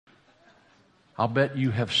I'll bet you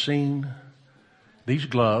have seen these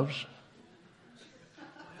gloves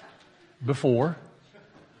before.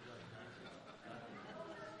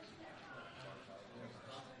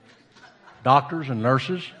 Doctors and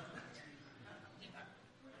nurses,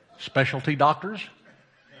 specialty doctors,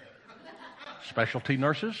 specialty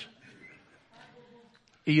nurses,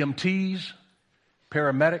 EMTs,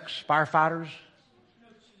 paramedics, firefighters,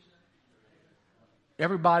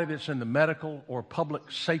 everybody that's in the medical or public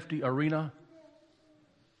safety arena,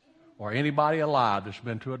 or anybody alive that's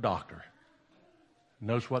been to a doctor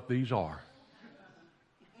knows what these are.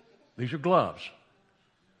 These are gloves.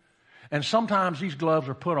 And sometimes these gloves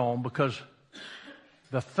are put on because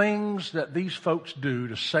the things that these folks do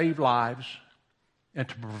to save lives and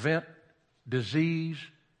to prevent disease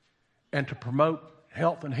and to promote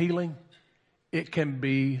health and healing, it can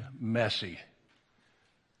be messy.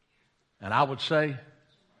 And I would say,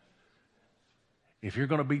 if you're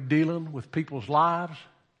going to be dealing with people's lives,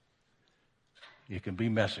 it can be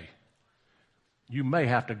messy. You may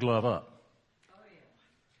have to glove up.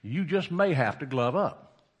 You just may have to glove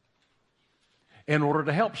up in order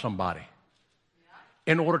to help somebody,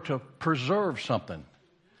 in order to preserve something.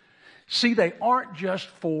 See, they aren't just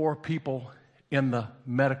for people in the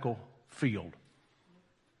medical field.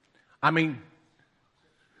 I mean,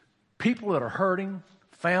 people that are hurting,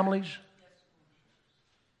 families.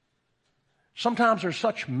 Sometimes there's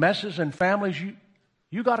such messes in families,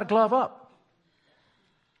 you got to glove up.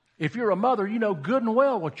 If you're a mother, you know good and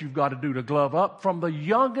well what you've got to do to glove up from the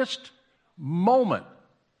youngest moment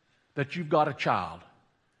that you've got a child.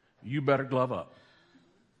 You better glove up.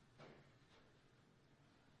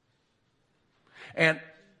 And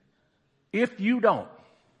if you don't,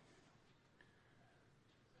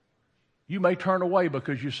 you may turn away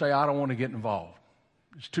because you say, I don't want to get involved.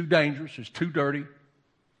 It's too dangerous. It's too dirty.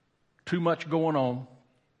 Too much going on.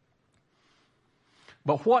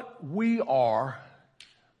 But what we are,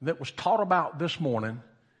 that was taught about this morning,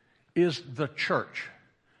 is the church.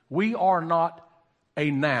 We are not a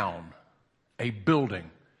noun, a building.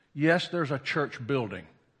 Yes, there's a church building,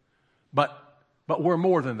 but we're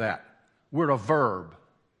more than that. We're a verb,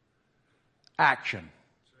 action.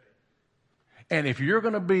 And if you're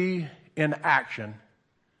going to be in action,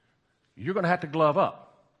 you're going to have to glove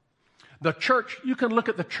up. The church, you can look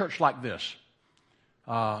at the church like this.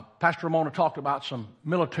 Pastor Ramona talked about some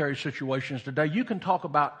military situations today. You can talk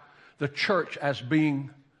about the church as being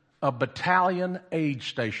a battalion aid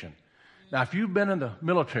station. Now, if you've been in the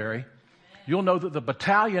military, you'll know that the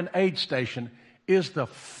battalion aid station is the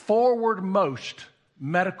forwardmost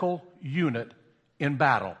medical unit in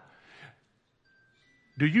battle.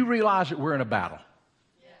 Do you realize that we're in a battle?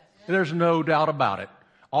 Yes. There's no doubt about it.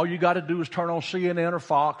 All you got to do is turn on CNN or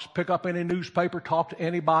Fox, pick up any newspaper, talk to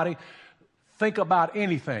anybody, think about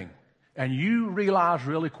anything, and you realize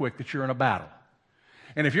really quick that you're in a battle.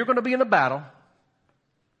 And if you're going to be in a battle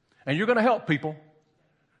and you're going to help people,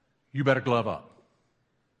 you better glove up.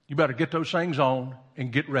 You better get those things on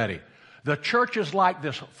and get ready. The church is like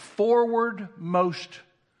this forwardmost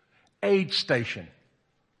aid station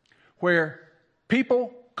where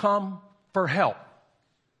people come for help.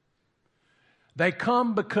 They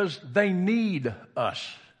come because they need us.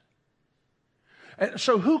 And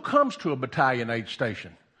so who comes to a battalion aid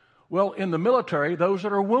station? Well, in the military, those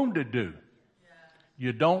that are wounded do.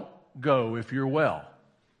 You don't go if you're well.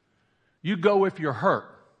 You go if you're hurt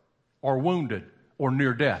or wounded or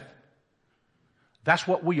near death. That's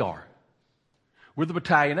what we are. We're the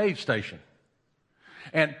battalion aid station.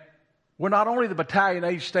 And we're not only the battalion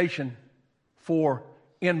aid station for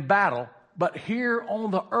in battle, but here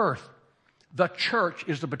on the earth, the church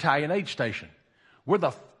is the battalion aid station. We're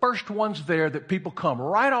the first ones there that people come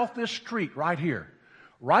right off this street right here,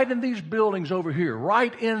 right in these buildings over here,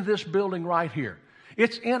 right in this building right here.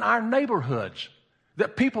 It's in our neighborhoods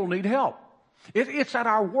that people need help. It's at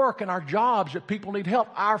our work and our jobs that people need help.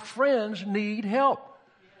 Our friends need help.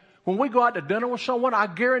 When we go out to dinner with someone, I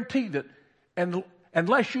guarantee that, and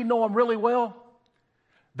unless you know them really well,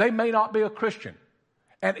 they may not be a Christian.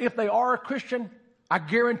 And if they are a Christian, I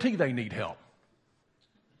guarantee they need help.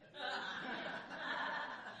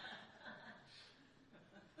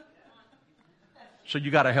 So you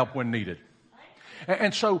got to help when needed.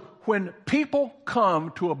 And so when people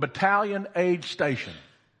come to a battalion aid station,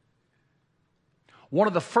 one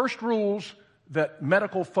of the first rules that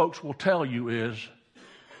medical folks will tell you is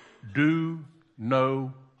do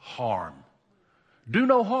no harm. Do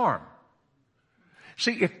no harm.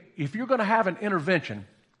 See, if you're going to have an intervention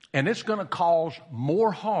and it's going to cause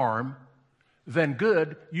more harm than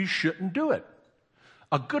good, you shouldn't do it.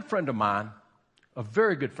 A good friend of mine, a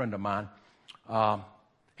very good friend of mine,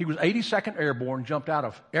 He was 82nd Airborne, jumped out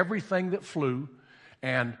of everything that flew,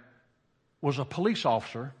 and was a police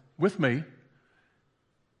officer with me.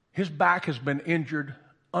 His back has been injured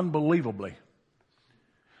unbelievably.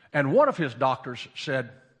 And one of his doctors said,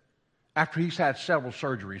 after he's had several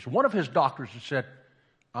surgeries, one of his doctors had said,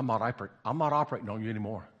 I'm not operating on you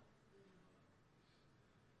anymore.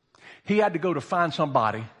 He had to go to find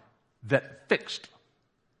somebody that fixed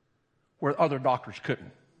where other doctors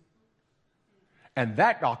couldn't. And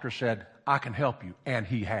that doctor said, I can help you. And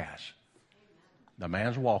he has. The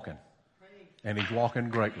man's walking. And he's walking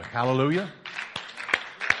greatly. Hallelujah.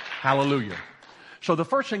 Hallelujah. So the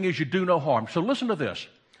first thing is you do no harm. So listen to this.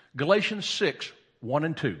 Galatians 6, 1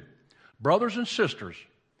 and 2. Brothers and sisters,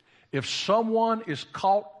 if someone is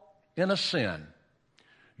caught in a sin,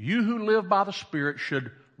 you who live by the Spirit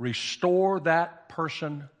should restore that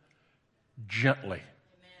person gently. Amen.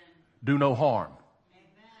 Do no harm. Amen.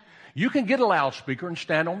 You can get a loudspeaker and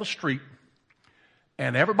stand on the street,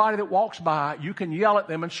 and everybody that walks by, you can yell at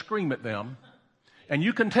them and scream at them, and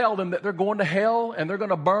you can tell them that they're going to hell and they're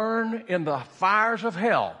going to burn in the fires of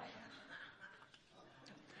hell.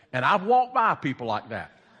 And I've walked by people like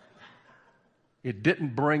that. It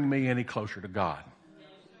didn't bring me any closer to God.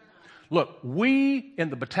 Look, we in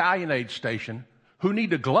the Battalion Aid Station who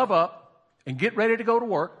need to glove up and get ready to go to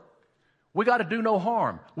work, we got to do no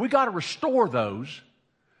harm. We got to restore those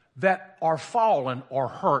that are fallen or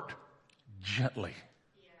hurt gently.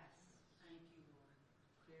 Yes. Thank you,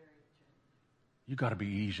 Lord. Very gentle. You got to be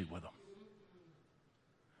easy with them.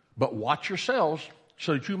 But watch yourselves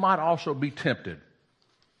so that you might also be tempted.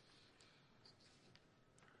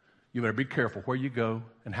 You better be careful where you go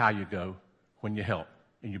and how you go when you help.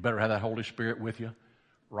 And you better have that Holy Spirit with you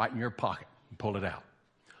right in your pocket and pull it out.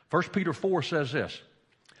 1 Peter 4 says this,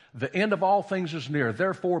 the end of all things is near.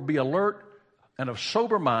 Therefore be alert and of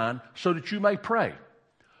sober mind so that you may pray.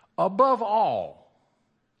 Above all,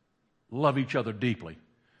 love each other deeply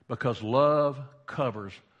because love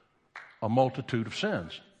covers a multitude of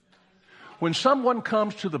sins. When someone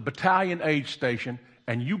comes to the Battalion Aid Station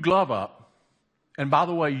and you glove up, and by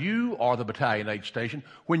the way, you are the Battalion Aid Station.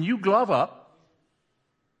 When you glove up,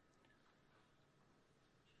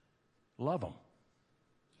 love them.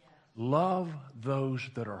 Yes. Love those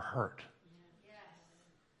that are hurt. Yes.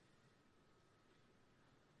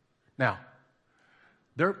 Now,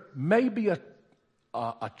 there may be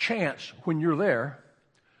a chance when you're there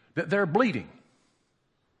that they're bleeding.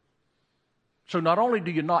 So not only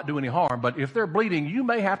do you not do any harm, but if they're bleeding, you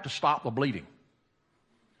may have to stop the bleeding.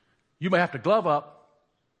 You may have to glove up,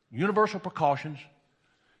 universal precautions,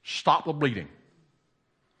 stop the bleeding.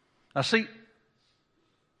 Now see,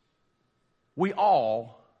 we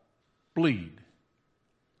all bleed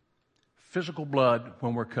physical blood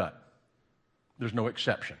when we're cut. There's no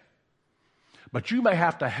exception. But you may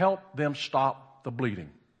have to help them stop the bleeding.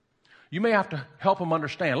 You may have to help them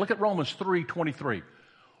understand. Look at Romans 3:23.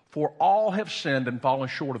 For all have sinned and fallen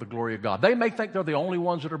short of the glory of God. They may think they're the only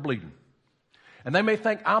ones that are bleeding. And they may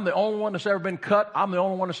think, I'm the only one that's ever been cut. I'm the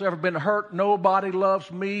only one that's ever been hurt. Nobody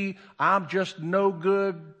loves me. I'm just no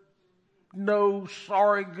good. No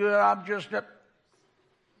sorry good. I'm just...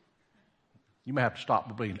 You may have to stop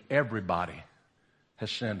the bleeding. Everybody has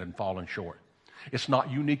sinned and fallen short. It's not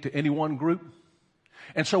unique to any one group.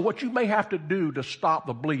 And so what you may have to do to stop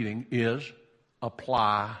the bleeding is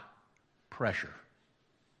apply pressure.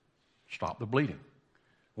 Stop the bleeding.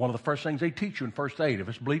 One of the first things they teach you in first aid, if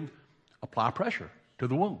it's bleeding, apply pressure to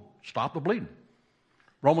the wound. Stop the bleeding.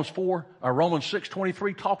 Romans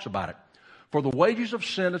 6:23 talks about it. For the wages of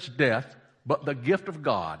sin is death, but the gift of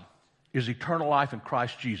God is eternal life in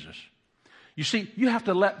Christ Jesus. You see, you have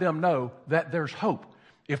to let them know that there's hope.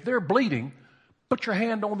 If they're bleeding, put your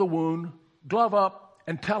hand on the wound, glove up,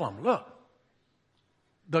 and tell them, look,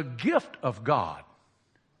 the gift of God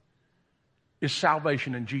is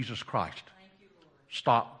salvation in Jesus Christ. Thank you, Lord.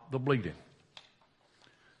 Stop the bleeding.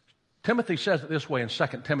 Timothy says it this way in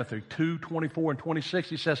 2 Timothy 2:24 and 26.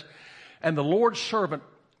 He says, and the Lord's servant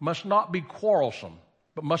must not be quarrelsome,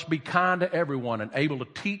 but must be kind to everyone and able to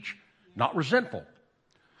teach, not resentful.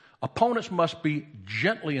 Opponents must be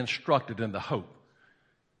gently instructed in the hope.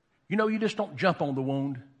 You know, you just don't jump on the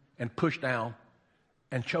wound and push down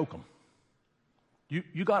and choke them.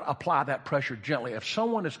 You got to apply that pressure gently. If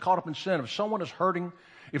someone is caught up in sin, if someone is hurting,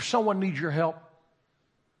 if someone needs your help,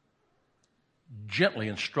 gently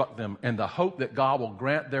instruct them in the hope that God will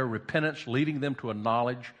grant their repentance, leading them to a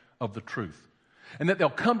knowledge of the truth. And that they'll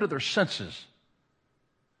come to their senses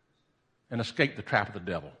and escape the trap of the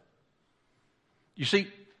devil. You see,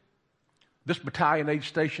 this Battalion Aid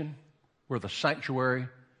Station, we're the sanctuary,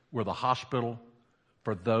 we're the hospital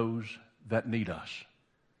for those that need us.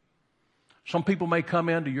 Some people may come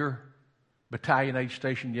into your Battalion Aid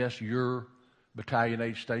Station, yes, your Battalion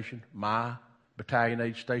Aid Station, my Battalion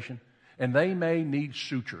Aid Station, and they may need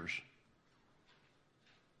sutures.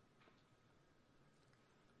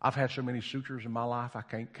 I've had so many sutures in my life, I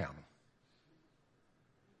can't count them.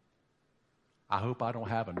 I hope I don't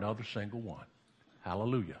have another single one.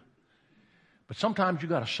 Hallelujah. But sometimes you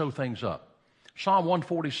got to sew things up. Psalm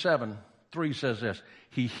 147:3 says this: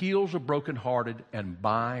 He heals the brokenhearted and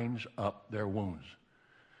binds up their wounds.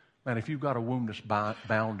 Man, if you've got a wound that's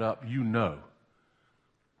bound up, you know.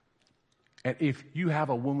 And if you have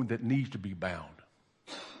a wound that needs to be bound,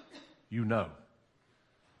 you know.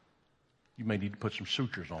 You may need to put some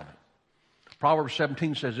sutures on it. Proverbs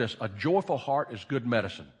 17 says this: A joyful heart is good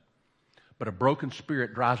medicine, but a broken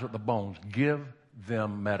spirit dries up the bones. Give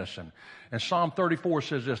them medicine. And Psalm 34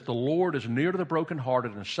 says this: The Lord is near to the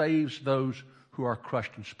brokenhearted and saves those who are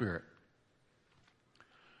crushed in spirit.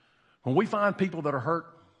 When we find people that are hurt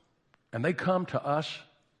and they come to us,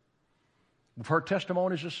 we've heard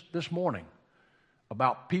testimonies this morning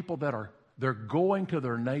about people they're going to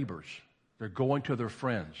their neighbors, they're going to their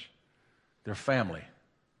friends, their family.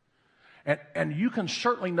 And you can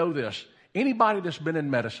certainly know this. Anybody that's been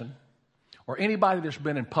in medicine or anybody that's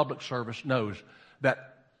been in public service knows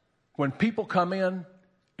that when people come in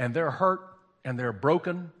and they're hurt and they're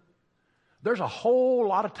broken, there's a whole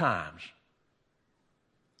lot of times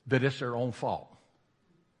that it's their own fault.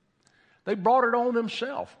 They brought it on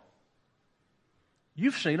themselves.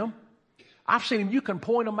 You've seen them. I've seen them. You can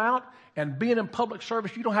point them out, and being in public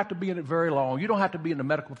service, you don't have to be in it very long. You don't have to be in the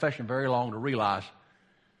medical profession very long to realize,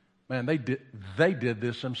 man, they did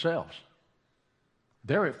this themselves.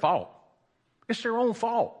 They're at fault. It's their own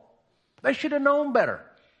fault. They should have known better.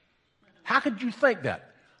 How could you think that?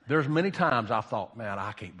 There's many times I thought, man,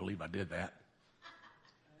 I can't believe I did that.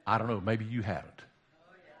 I don't know, maybe you haven't.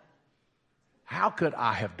 How could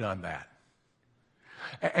I have done that?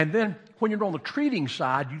 And then when you're on the treating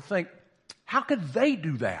side, you think, how could they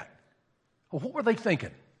do that? Well, what were they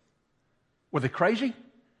thinking? Were they crazy?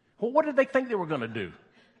 Well, what did they think they were going to do?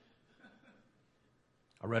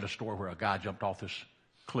 I read a story where a guy jumped off this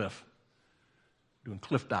cliff doing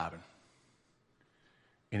cliff diving,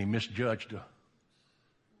 and he misjudged.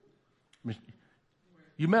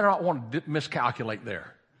 You may not want to miscalculate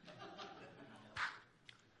there.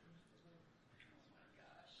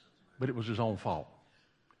 But it was his own fault.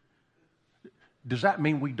 Does that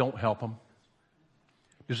mean we don't help them?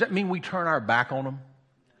 Does that mean we turn our back on them?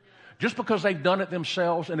 Just because they've done it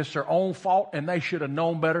themselves and it's their own fault and they should have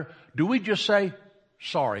known better, do we just say,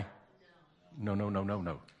 sorry? No.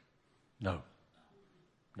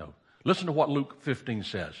 Listen to what Luke 15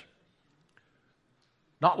 says.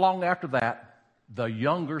 Not long after that, the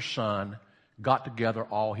younger son got together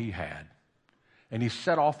all he had, and he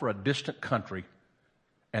set off for a distant country,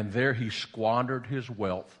 and there he squandered his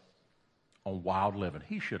wealth on wild living.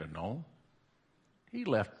 He should have known. He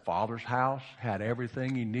left father's house, had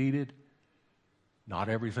everything he needed, not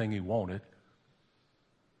everything he wanted.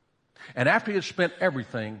 And after he had spent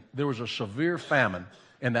everything, there was a severe famine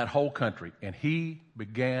in that whole country, and he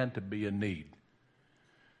began to be in need.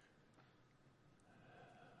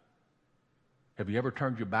 Have you ever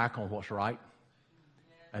turned your back on what's right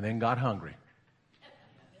and then got hungry?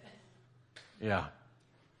 Yeah.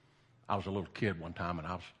 I was a little kid one time, and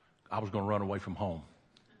I was going to run away from home.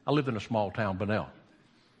 I lived in a small town, Bunnell.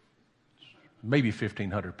 Maybe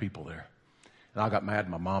 1,500 people there. And I got mad at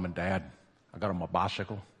my mom and dad. I got on my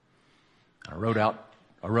bicycle. I rode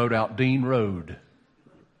out Dean Road.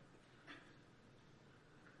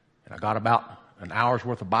 And I got about an hour's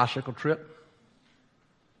worth of bicycle trip.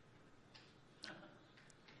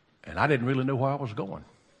 And I didn't really know where I was going.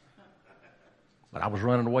 But I was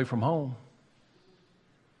running away from home.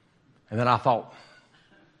 And then I thought,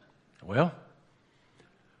 well,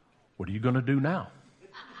 what are you going to do now?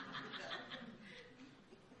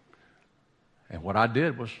 And what I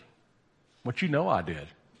did was what you know I did.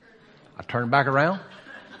 I turned back around,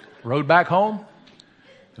 rode back home,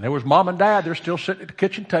 and there was mom and dad. They're still sitting at the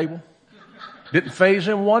kitchen table. Didn't faze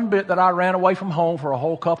them one bit that I ran away from home for a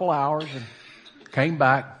whole couple hours and came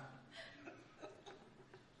back.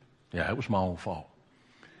 Yeah, it was my own fault.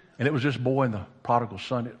 And it was this boy and the prodigal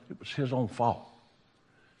son. It was his own fault.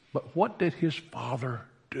 But what did his father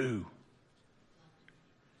do?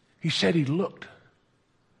 He said he looked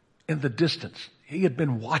in the distance. He had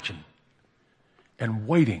been watching and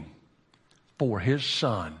waiting for his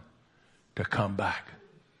son to come back.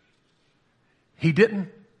 He didn't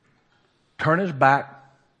turn his back,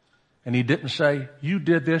 and he didn't say, you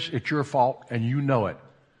did this, it's your fault, and you know it.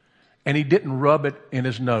 And he didn't rub it in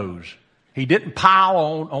his nose. He didn't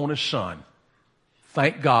pile on his son.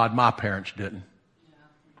 Thank God my parents didn't.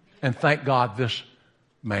 And thank God this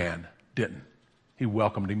man didn't. He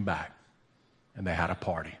welcomed him back. And they had a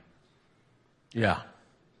party. Yeah.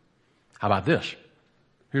 How about this?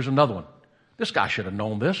 Here's another one. This guy should have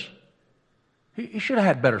known this. He should have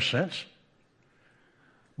had better sense.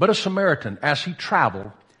 But a Samaritan, as he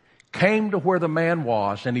traveled, came to where the man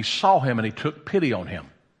was, and he saw him, and he took pity on him.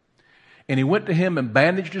 And he went to him and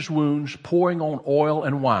bandaged his wounds, pouring on oil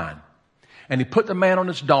and wine. And he put the man on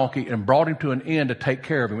his donkey and brought him to an inn to take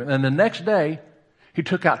care of him. And the next day, he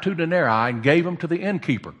took out 2 denarii and gave them to the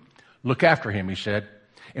innkeeper. Look after him, he said.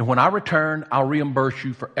 And when I return, I'll reimburse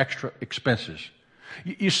you for extra expenses.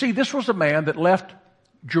 You see, this was a man that left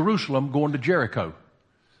Jerusalem going to Jericho.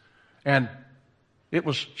 And it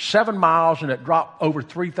was 7 miles and it dropped over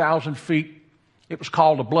 3,000 feet. It was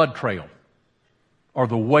called the blood trail or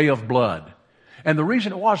the way of blood. And the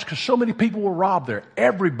reason it was because so many people were robbed there.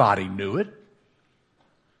 Everybody knew it.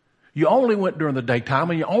 You only went during the daytime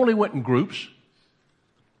and you only went in groups.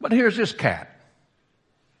 But here's this cat.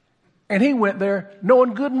 And he went there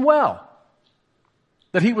knowing good and well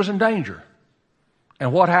that he was in danger.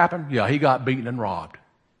 And what happened? Yeah, he got beaten and robbed.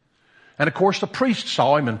 And of course the priest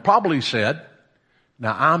saw him and probably said,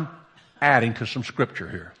 now I'm adding to some scripture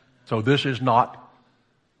here. So this is not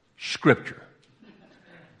scripture.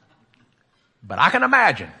 But I can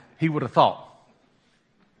imagine he would have thought,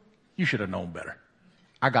 you should have known better.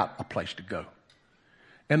 I got a place to go.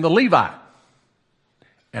 And the Levite,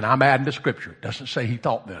 and I'm adding to scripture, it doesn't say he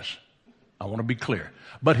thought this. I want to be clear.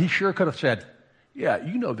 But he sure could have said, yeah,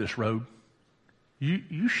 you know this road.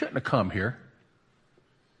 You shouldn't have come here.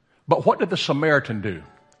 But what did the Samaritan do?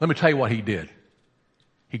 Let me tell you what he did.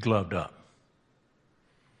 He gloved up.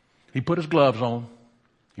 He put his gloves on.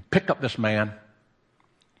 He picked up this man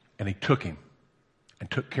and he took him and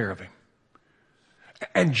took care of him.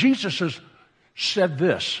 And Jesus has said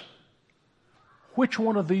this. Which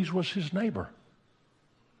one of these was his neighbor?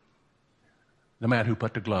 The man who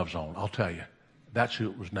put the gloves on. I'll tell you. That's who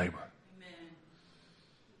it was neighbor. Amen.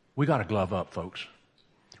 We got to glove up, folks.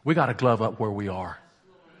 We got to glove up where we are.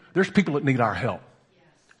 There's people that need our help.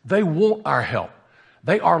 They want our help.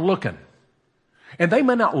 They are looking. And they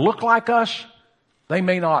may not look like us. They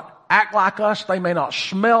may not act like us. They may not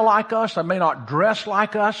smell like us. They may not dress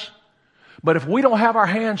like us. But if we don't have our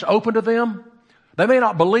hands open to them, they may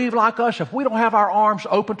not believe like us. If we don't have our arms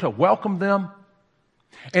open to welcome them,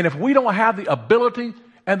 and if we don't have the ability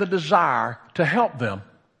and the desire to help them,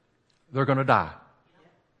 they're going to die.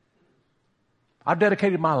 I've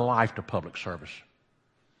dedicated my life to public service.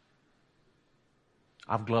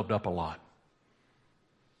 I've gloved up a lot.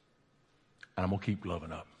 And I'm going to keep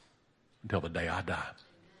gloving up until the day I die.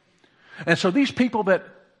 And so these people that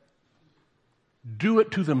do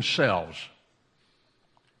it to themselves,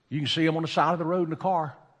 you can see them on the side of the road in the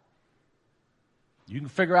car. You can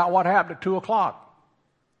figure out what happened at 2 o'clock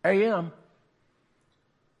a.m.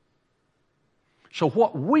 So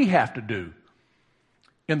what we have to do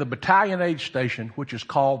in the Battalion Aid Station, which is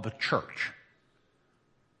called the church,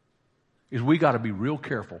 is we got to be real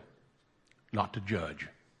careful not to judge.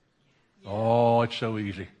 Oh, it's so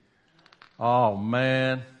easy. Oh,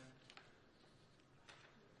 man.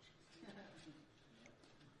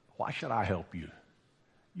 Why should I help you?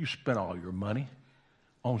 You spent all your money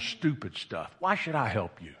on stupid stuff. Why should I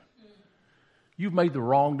help you? You've made the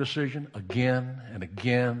wrong decision again and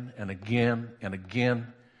again and again and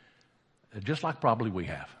again, just like probably we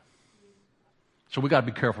have. So we got to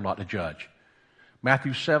be careful not to judge.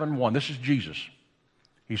 Matthew 7:1, this is Jesus.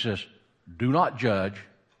 He says, do not judge,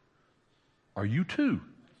 or you too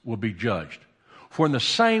will be judged. For in the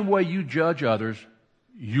same way you judge others,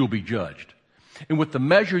 you'll be judged. And with the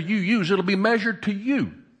measure you use, it'll be measured to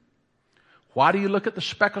you. Why do you look at the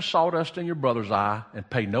speck of sawdust in your brother's eye and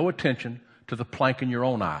pay no attention to the plank in your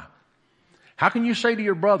own eye? How can you say to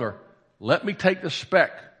your brother, let me take the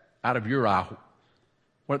speck out of your eye,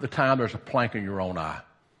 when at the time there's a plank in your own eye?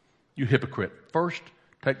 You hypocrite. First,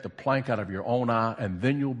 take the plank out of your own eye, and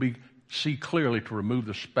then you'll see clearly to remove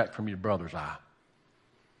the speck from your brother's eye.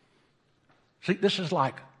 See, this is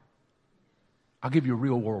like, I'll give you a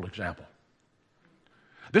real world example.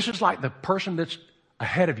 This is like the person that's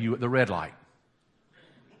ahead of you at the red light.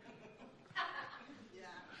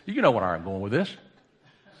 You know where I'm going with this.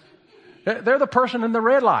 They're the person in the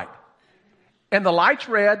red light. And the light's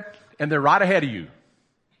red, and they're right ahead of you.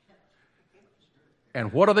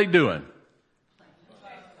 And what are they doing?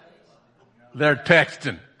 They're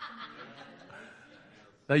texting.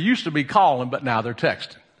 They used to be calling, but now they're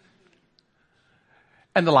texting.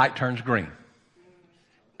 And the light turns green.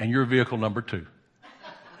 And you're vehicle number 2.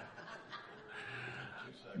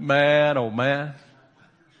 Man, oh man.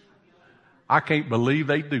 I can't believe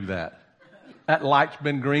they do that. That light's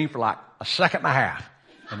been green for like a second and a half,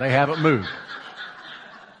 and they haven't moved.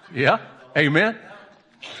 Yeah? Amen?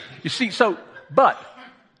 You see, but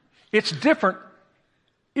it's different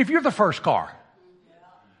if you're the first car.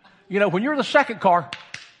 You know, when you're the second car,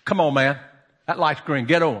 come on, man. That light's green.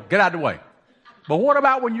 Get on. Get out of the way. But what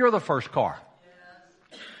about when you're the first car?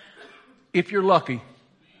 If you're lucky,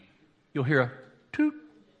 you'll hear a toot,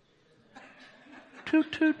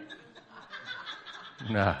 toot, toot.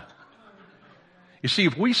 Nah. You see,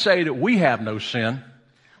 if we say that we have no sin,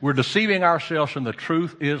 we're deceiving ourselves and the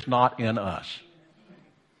truth is not in us.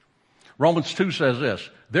 Romans 2 says this,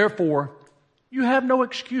 therefore, you have no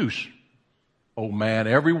excuse, O man,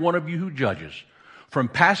 every one of you who judges. From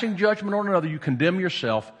passing judgment on another, you condemn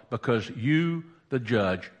yourself because you, the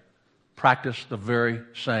judge, practice the very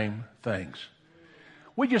same things.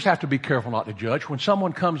 We just have to be careful not to judge. When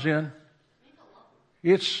someone comes in,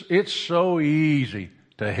 it's so easy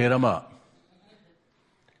to hit them up.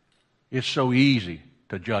 It's so easy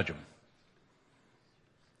to judge them.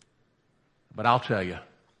 But I'll tell you,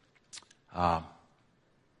 I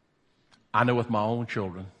know with my own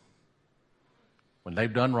children, when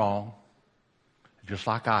they've done wrong, just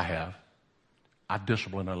like I have, I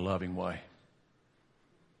discipline in a loving way.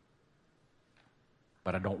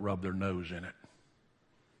 But I don't rub their nose in it.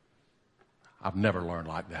 I've never learned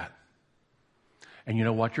like that. And you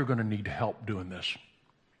know what? You're going to need help doing this.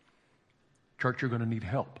 Church, you're going to need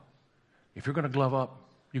help. If you're going to glove up,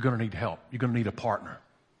 you're going to need help. You're going to need a partner.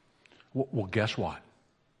 Well, guess what?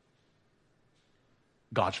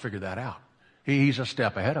 God's figured that out. He's a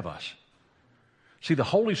step ahead of us. See, the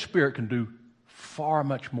Holy Spirit can do far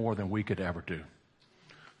much more than we could ever do.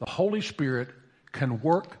 The Holy Spirit can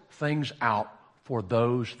work things out for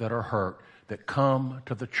those that are hurt, that come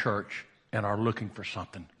to the church and are looking for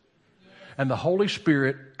something. And the Holy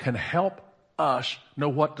Spirit can help us know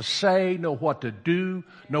what to say, know what to do,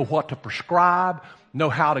 know what to prescribe, know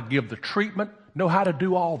how to give the treatment, know how to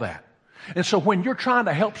do all that. And so when you're trying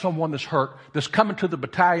to help someone that's hurt, that's coming to the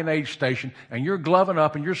Battalion Aid Station, and you're gloving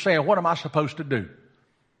up and you're saying, what am I supposed to do?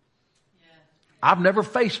 I've never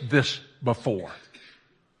faced this before.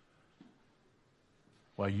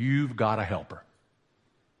 Well, you've got a helper.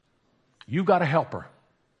 You've got a helper.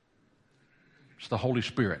 It's the Holy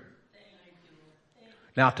Spirit.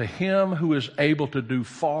 Now, to him who is able to do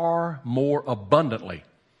far more abundantly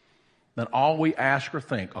than all we ask or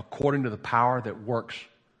think, according to the power that works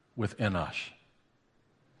within us.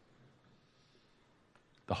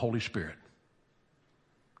 The Holy Spirit.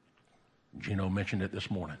 Gino mentioned it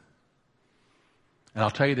this morning. And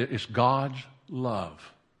I'll tell you that it's God's love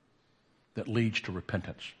that leads to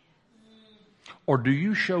repentance. Or do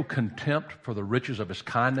you show contempt for the riches of his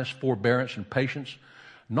kindness, forbearance, and patience,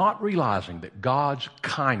 not realizing that God's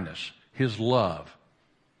kindness, his love,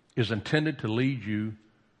 is intended to lead you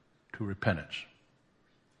to repentance?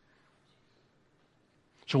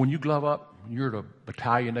 So when you glove up, you're at a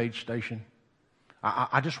Battalion Aid Station,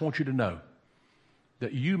 I just want you to know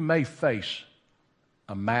that you may face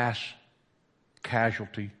a mass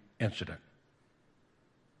casualty incident.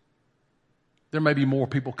 There may be more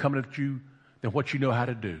people coming at you than what you know how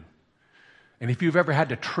to do. And if you've ever had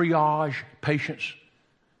to triage patients,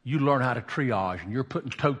 you learn how to triage, and you're putting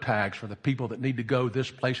toe tags for the people that need to go this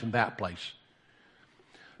place and that place.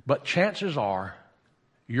 But chances are,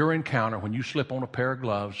 your encounter, when you slip on a pair of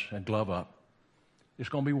gloves and glove up, it's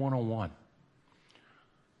going to be one-on-one.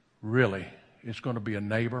 Really, it's going to be a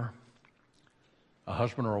neighbor, a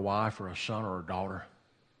husband or a wife, or a son or a daughter,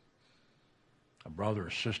 a brother or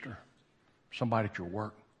sister, somebody at your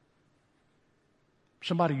work,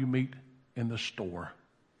 somebody you meet in the store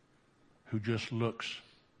who just looks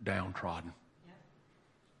downtrodden.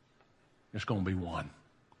 It's going to be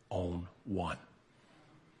one-on-one.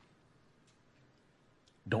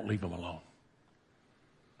 Don't leave them alone.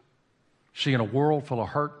 See, in a world full of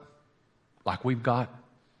hurt like we've got,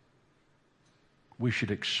 we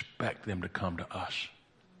should expect them to come to us.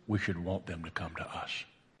 We should want them to come to us.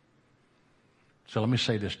 So let me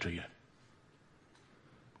say this to you.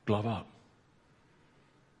 Glove up.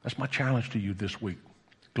 That's my challenge to you this week.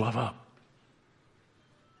 Glove up.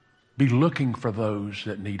 Be looking for those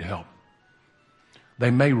that need help.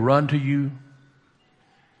 They may run to you.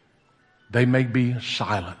 They may be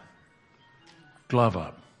silent. Glove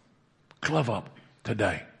up. Glove up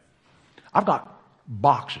today. I've got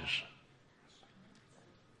boxes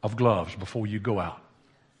of gloves before you go out.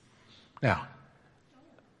 Now,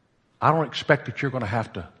 I don't expect that you're going to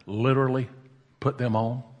have to literally put them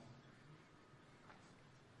on.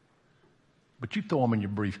 But you throw them in your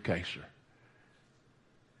briefcase or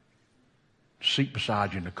seat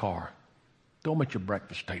beside you in the car. Throw them at your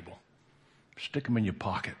breakfast table. Stick them in your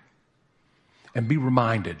pocket. And be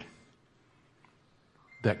reminded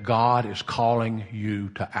that God is calling you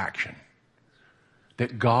to action.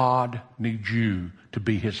 That God needs you to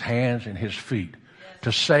be his hands and his feet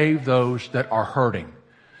to save those that are hurting.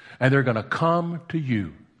 And they're going to come to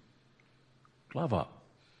you. Glove up.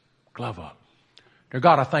 Glove up. Dear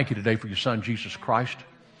God, I thank you today for your son, Jesus Christ.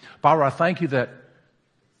 Father, I thank you that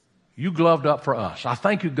you gloved up for us. I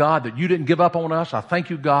thank you, God, that you didn't give up on us. I thank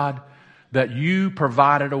you, God, that you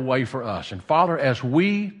provided a way for us. And Father, as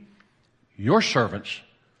we, your servants,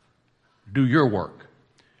 do your work,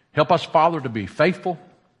 help us, Father, to be faithful.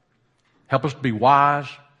 Help us to be wise.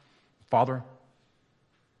 Father,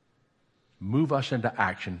 move us into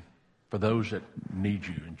action for those that need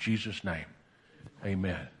you. In Jesus' name,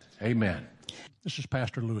 amen. Amen. This is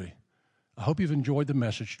Pastor Louis. I hope you've enjoyed the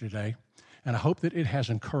message today, and I hope that it has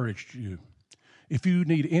encouraged you. If you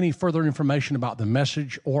need any further information about the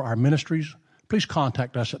message or our ministries, please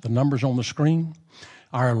contact us at the numbers on the screen.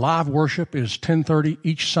 Our live worship is 10:30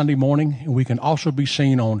 each Sunday morning, and we can also be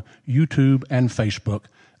seen on YouTube and Facebook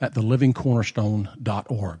at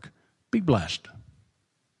thelivingcornerstone.org. Be blessed.